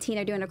Station 19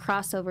 are doing a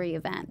crossover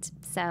event.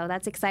 So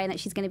that's exciting that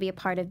she's going to be a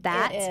part of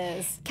that. It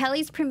is.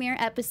 Kelly's premiere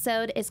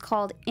episode is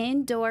called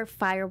Indoor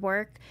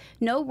Firework.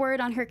 No word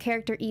on her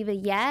character Eva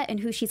yet and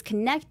who she's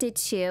connected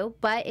to,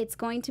 but it's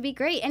going to be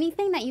great.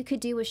 Anything that you could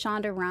do with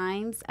Shonda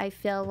Rhimes, I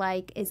feel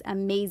like, is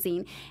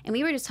amazing. And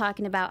we were just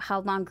talking about how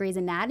long Grey's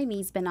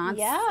Anatomy's been on.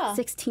 Yeah.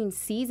 16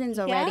 seasons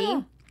already.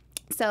 Yeah.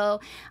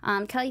 So,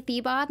 Kelly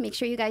T-Bod, make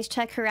sure you guys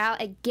check her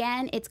out.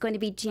 Again, it's going to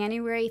be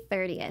January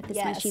 30th is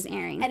when she's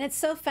airing. And it's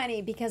so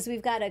funny because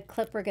we've got a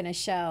clip we're going to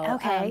show.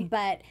 Okay.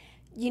 But,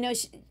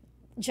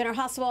 General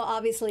Hospital,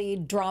 obviously,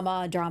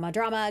 drama.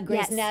 Grey's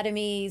Yes.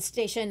 Anatomy,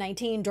 Station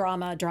 19,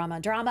 drama.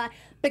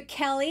 But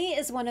Kelly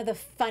is one of the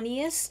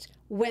funniest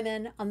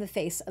women on the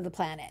face of the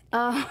planet.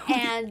 Oh.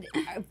 And,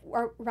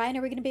 Ryan,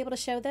 are we going to be able to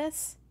show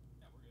this?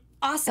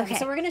 Awesome. Okay.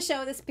 So we're going to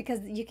show this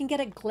because you can get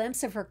a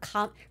glimpse of her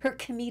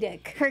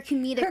comedic. Her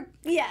comedic.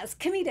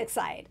 Comedic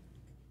side.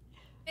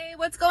 Hey,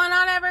 what's going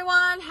on,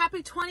 everyone?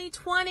 Happy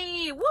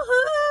 2020!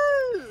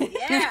 Woohoo!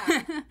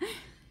 Yeah.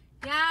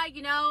 Yeah,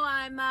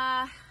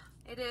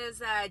 it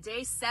is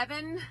day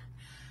 7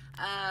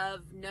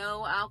 of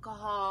no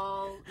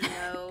alcohol,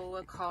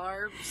 no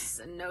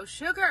carbs, and no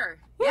sugar.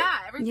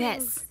 Yeah,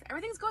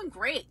 everything's going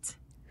great.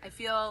 I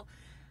feel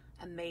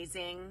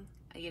amazing.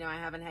 I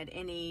haven't had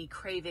any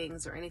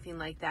cravings or anything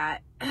like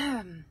that.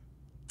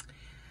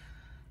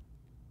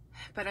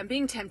 But I'm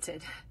being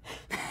tempted.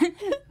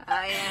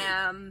 I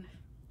am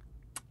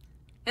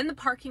in the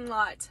parking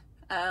lot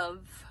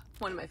of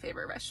one of my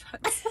favorite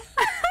restaurants.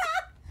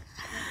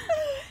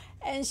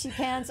 And she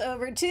pans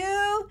over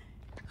to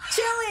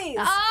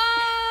Chili's.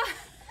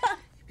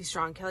 Be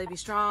strong, Kelly, be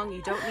strong.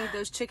 You don't need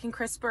those chicken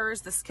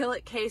crispers, the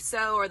skillet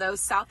queso, or those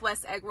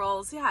Southwest egg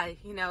rolls. Yeah,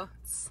 you know,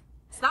 it's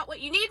not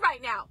what you need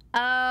right now.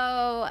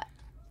 Oh.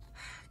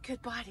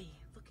 Good body.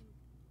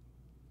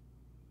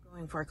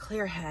 Going for a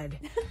clear head.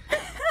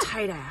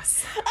 Tight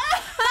ass.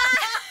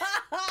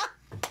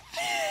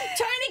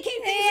 Trying to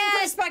keep things in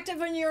perspective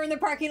when you're in the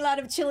parking lot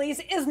of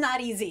Chili's is not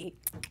easy.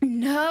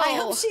 No. I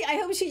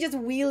hope she just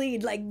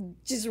wheelied, like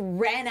just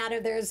ran out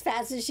of there as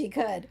fast as she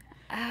could.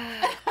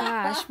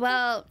 Gosh,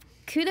 well,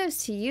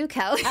 kudos to you,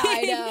 Kelly.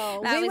 I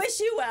know. We wish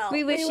you well.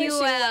 We wish you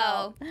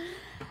well.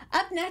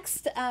 Up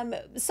next,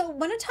 so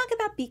want to talk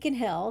about Beacon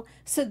Hill.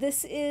 So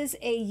this is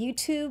a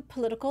YouTube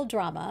political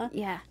drama.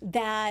 Yeah.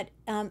 That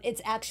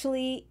it's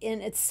actually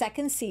in its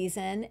second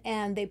season,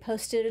 and they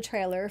posted a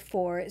trailer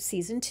for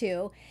season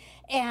 2.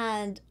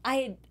 And I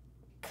had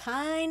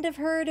kind of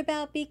heard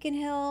about Beacon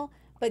Hill,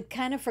 but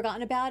kind of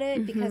forgotten about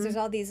it because there's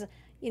all these,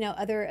 you know,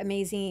 other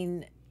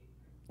amazing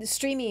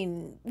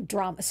streaming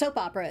drama soap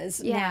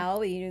operas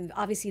now. You know,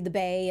 obviously The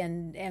Bay,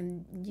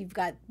 and you've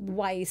got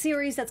YA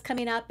series that's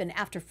coming up, and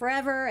After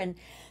Forever. And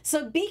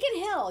so Beacon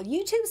Hill,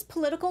 YouTube's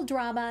political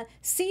drama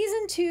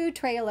season 2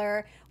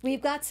 trailer.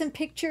 We've got some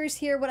pictures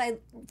here. What I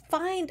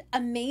find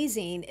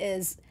amazing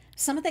is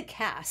some of the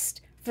cast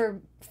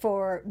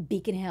for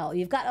Beacon Hill.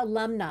 You've got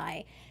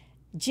alumni: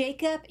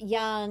 Jacob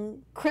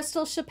Young,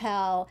 Crystal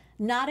Chappelle,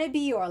 Nada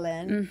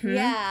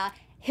Bjorlin,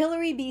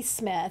 Hillary B.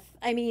 Smith.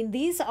 I mean,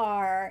 these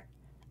are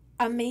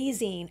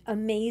amazing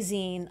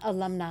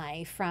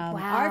alumni from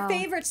our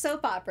favorite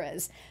soap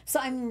operas. So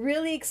I'm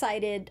really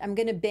excited. I'm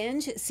going to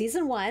binge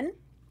season 1.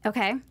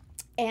 Okay.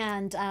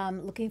 And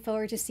looking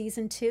forward to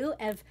season 2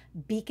 of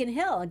Beacon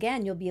Hill.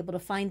 Again, you'll be able to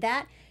find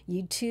that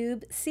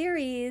YouTube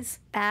series.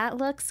 That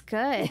looks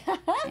good.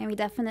 And we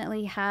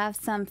definitely have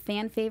some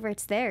fan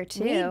favorites there,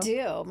 too. We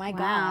do. My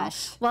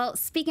gosh. Well,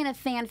 speaking of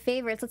fan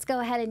favorites, let's go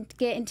ahead and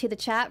get into the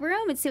chat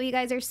room and see what you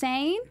guys are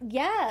saying.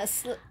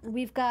 Yes.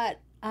 We've got...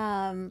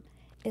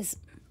 is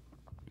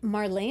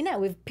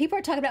Marlena. People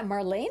are talking about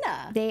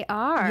Marlena. They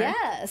are.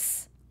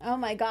 Yes. Oh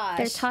my gosh.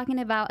 They're talking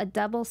about a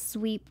double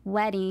sweep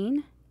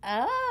wedding.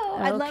 Oh,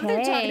 I love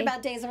they're talking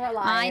about Days of Our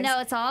Lives. I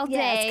know, it's all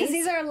days. Because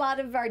these are a lot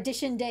of our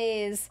Audition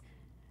Days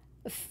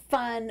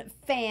fun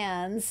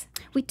fans.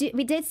 We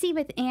did see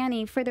with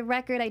Annie. For the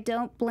record, I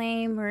don't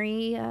blame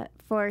Maria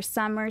for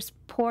Summer's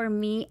poor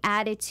me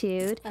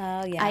attitude.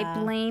 Oh, yeah. I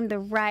blame the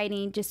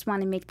writing. Just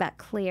want to make that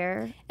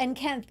clear. And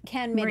Ken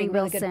made a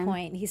really good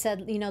point. He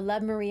said, you know,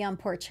 love Marie on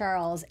Port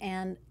Charles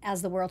and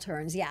As the World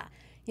Turns. Yeah.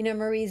 You know,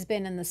 Marie's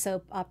been in the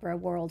soap opera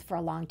world for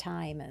a long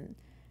time. And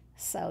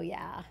so,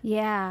 yeah.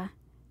 Yeah.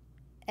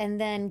 And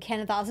then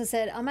Kenneth also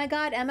said, oh my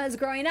God, Emma's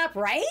growing up,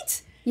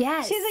 right?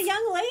 Yes. She's a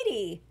young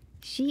lady.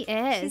 She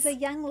is. She's a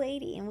young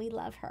lady, and we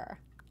love her.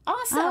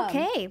 Awesome.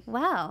 Okay,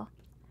 well,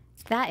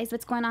 that is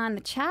what's going on in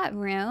the chat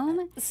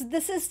room. So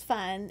this is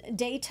fun.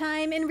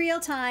 Daytime in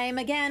real time.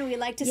 Again, we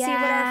like to see what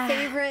our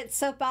favorite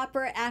soap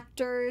opera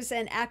actors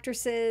and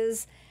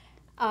actresses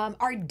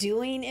are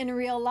doing in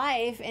real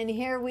life. And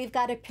here we've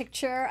got a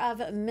picture of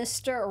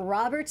Mr.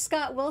 Robert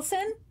Scott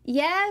Wilson.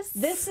 Yes.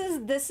 This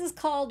is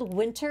called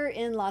Winter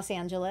in Los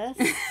Angeles.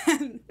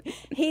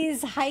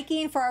 He's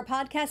hiking, for our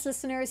podcast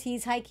listeners,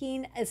 he's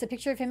hiking. It's a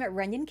picture of him at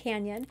Runyon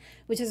Canyon,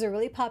 which is a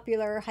really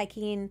popular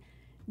hiking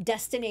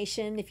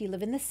destination if you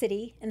live in the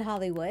city in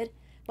Hollywood,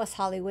 West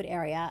Hollywood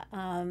area.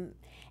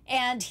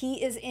 And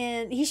he's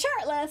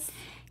shirtless.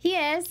 He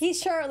is.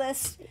 He's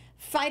shirtless,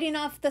 fighting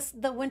off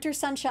the winter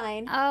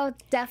sunshine. Oh,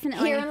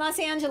 definitely. Here in Los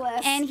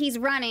Angeles. And he's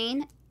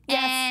running.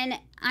 Yes. And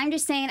I'm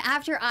just saying,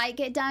 after I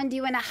get done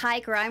doing a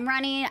hike or I'm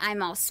running,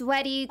 I'm all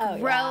sweaty,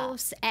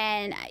 gross,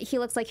 and he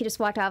looks like he just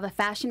walked out of a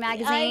fashion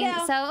magazine. I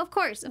know. So, of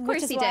course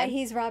Which is he why did.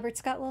 he's Robert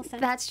Scott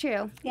Wilson. That's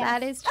true. Yes.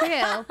 That is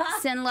true.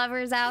 Sin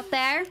lovers out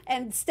there.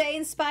 And stay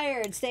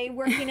inspired. Stay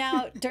working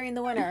out during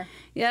the winter.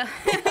 Yeah.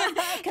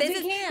 Because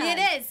we can.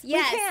 It is,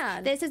 yes. We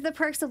can. This is the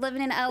perks of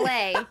living in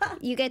LA.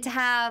 You get to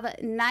have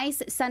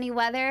nice sunny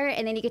weather,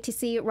 and then you get to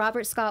see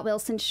Robert Scott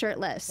Wilson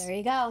shirtless. There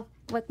you go.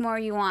 What more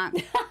you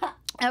want?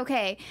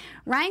 Okay,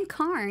 Ryan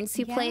Carnes,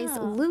 who plays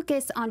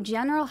Lucas on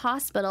General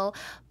Hospital,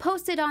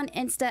 posted on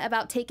Insta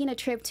about taking a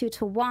trip to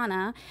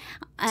Tijuana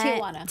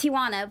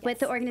with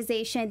the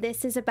organization.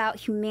 This is about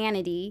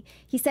humanity.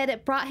 He said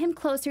it brought him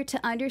closer to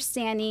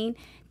understanding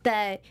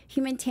the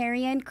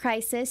humanitarian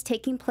crisis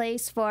taking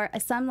place for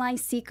asylum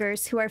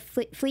seekers who are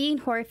fleeing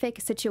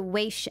horrific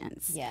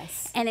situations.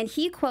 Yes. And then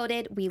he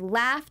quoted, "We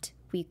laughed,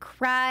 we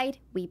cried,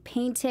 we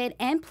painted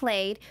and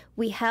played,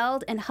 we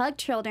held and hugged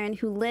children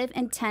who live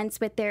in tents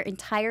with their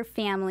entire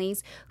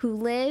families, who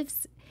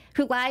lives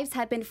whose lives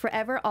have been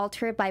forever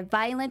altered by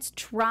violence,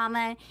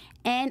 trauma,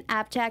 and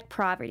abject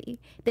poverty.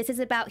 This is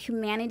about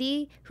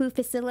humanity. Who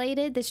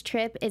facilitated this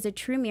trip is a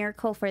true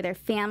miracle for their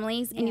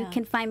families. And you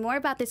can find more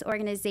about this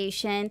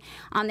organization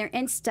on their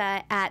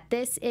Insta at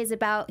This Is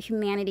About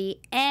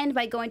Humanity and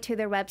by going to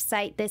their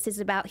website,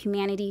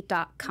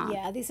 thisisabouhumanity.com.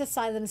 Yeah, these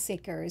asylum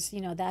seekers,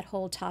 you know, that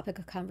whole topic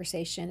of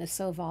conversation is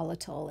so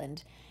volatile.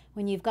 And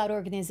when you've got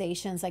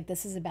organizations like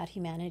This Is About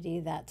Humanity,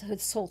 that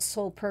its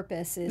sole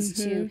purpose is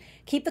to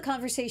keep the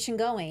conversation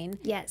going,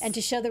 and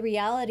to show the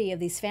reality of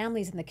these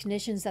families and the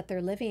conditions that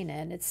they're living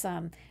in. It's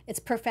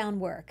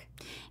profound work.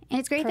 And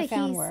it's great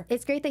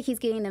it's great that he's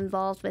getting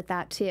involved with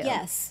that too.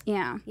 Yes.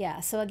 Yeah.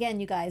 Yeah. So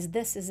again, you guys,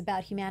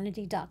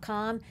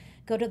 thisisabouhumanity.com.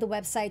 Go to the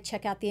website,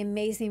 check out the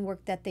amazing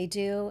work that they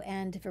do,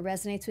 and if it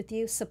resonates with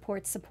you,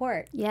 support.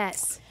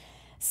 Yes.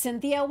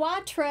 Cynthia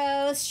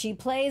Watros, she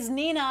plays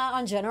Nina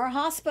on General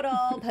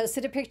Hospital,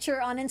 posted a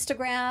picture on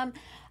Instagram.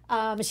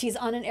 She's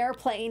on an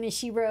airplane and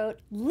she wrote,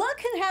 "Look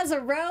who has a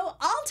row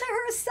all to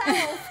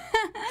herself."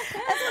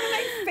 That's one of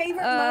my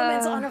favorite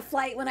moments on a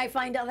flight when I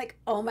find out, like,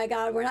 oh my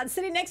God, we're not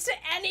sitting next to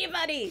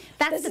anybody.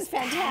 This is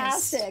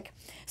fantastic.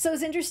 So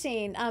it's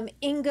interesting.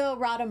 Ingo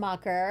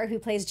Rademacher, who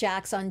plays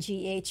Jax on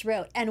GH,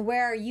 wrote, "And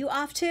where are you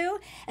off to?"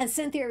 And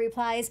Cynthia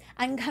replies,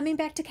 "I'm coming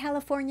back to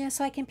California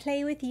so I can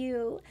play with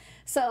you."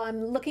 So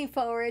I'm looking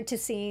forward to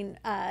seeing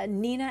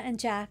Nina and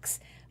Jax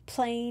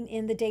playing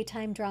in the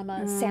daytime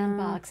drama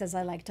sandbox, as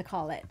I like to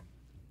call it.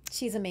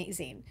 She's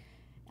amazing.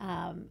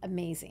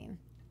 Amazing.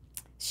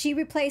 She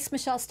replaced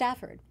Michelle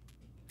Stafford.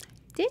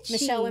 Did she?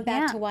 Michelle went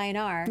back to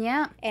Y&R.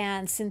 Yeah.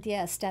 And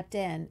Cynthia stepped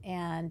in,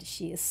 and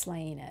she is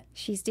slaying it.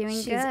 She's doing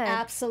good. She's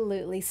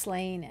absolutely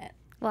slaying it.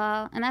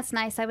 Well, and that's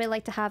nice. I would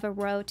like to have a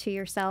row to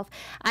yourself.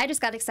 I just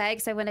got excited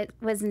because when it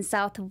was in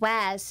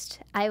Southwest,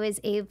 I was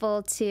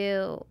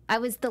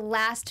the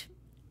last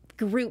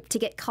group to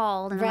get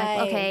called, and I'm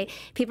like, okay,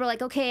 people are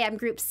like, okay, I'm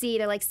group C.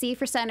 They're like, C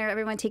for center,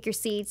 everyone take your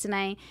seats. And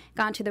I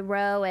got into the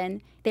row,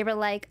 and they were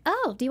like,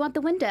 oh, do you want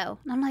the window?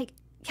 And I'm like,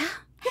 yeah.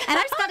 And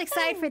I just got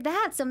excited for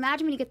that. So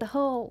imagine when you get the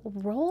whole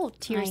roll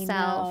to yourself.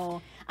 I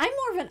know. I'm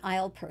more of an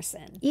aisle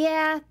person.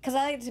 Yeah. Because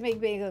I like to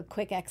make a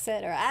quick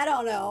exit, or I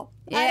don't know.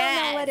 I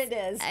don't know what it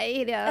is.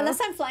 I know. Unless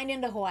I'm flying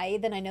into Hawaii,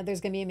 then I know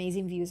there's going to be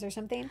amazing views or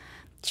something.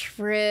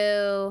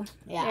 True.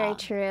 Yeah. Very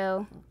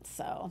true.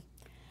 So,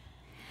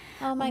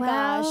 oh my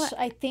gosh.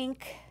 I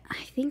think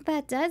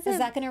that does it. Is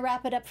that going to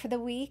wrap it up for the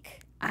week?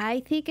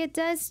 I think it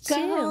does too.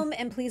 Go home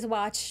and please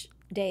watch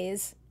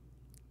Days.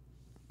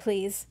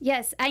 Please.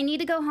 Yes, I need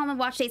to go home and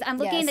watch Days. I'm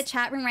looking in the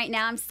chat room right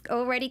now. I'm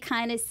already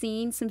kind of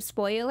seeing some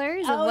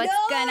spoilers of what's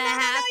gonna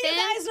happen. No, you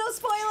guys, no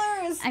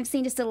spoilers. I'm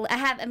seeing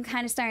I'm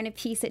kind of starting to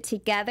piece it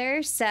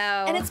together. So.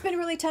 And it's been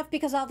really tough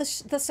because all the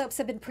soaps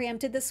have been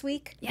preempted this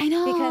week. I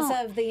know. Because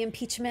of the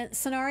impeachment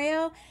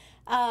scenario.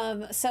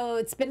 So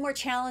it's been more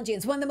challenging.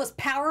 It's one of the most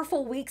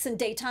powerful weeks in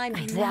daytime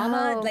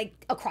drama,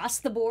 like across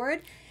the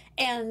board,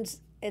 and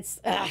it's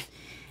a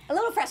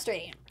little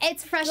frustrating.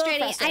 It's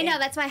frustrating. I know.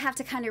 That's why I have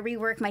to kind of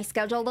rework my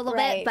schedule a little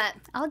bit, but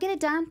I'll get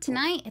it done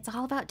tonight. It's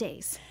all about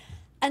Days.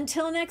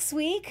 Until next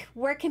week,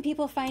 where can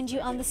people find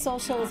you on the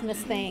socials,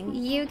 Miss Thing?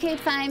 You can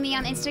find me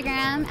on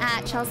Instagram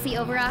at Chelsie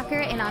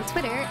Overocker and on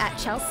Twitter at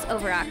Chelsie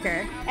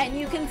Overocker. And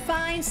you can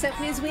find Soap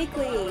News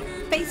Weekly,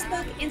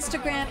 Facebook,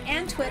 Instagram,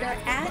 and Twitter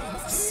at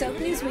Soap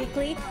News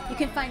Weekly. You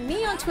can find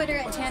me on Twitter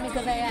at Tami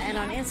Goveia and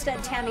on Insta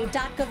at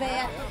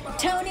Tami.Goveia.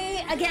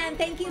 Tony, again,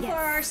 thank you for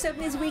our Soap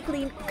News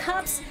Weekly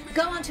cups.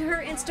 Go onto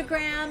her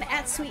Instagram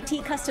at Sweet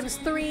Tea Customs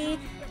 3.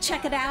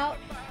 Check it out.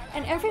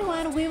 And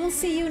everyone, we will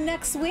see you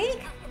next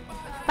week.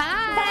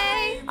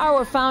 Bye.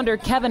 Our founder,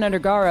 Keven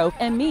Undergaro,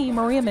 and me,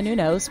 Maria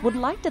Menounos, would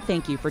like to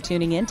thank you for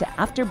tuning in to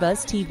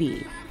AfterBuzz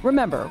TV.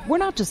 Remember, we're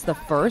not just the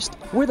first,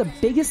 we're the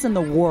biggest in the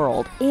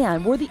world,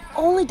 and we're the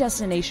only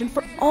destination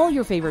for all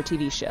your favorite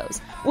TV shows.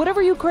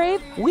 Whatever you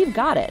crave, we've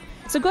got it.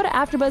 So go to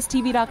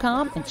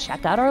AfterBuzzTV.com and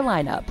check out our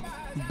lineup.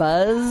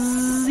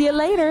 Buzz you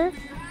later.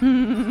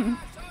 The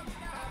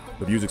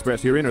views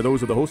expressed herein are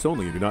those of the hosts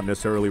only and do not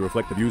necessarily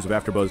reflect the views of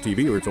AfterBuzz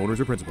TV or its owners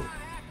or principals.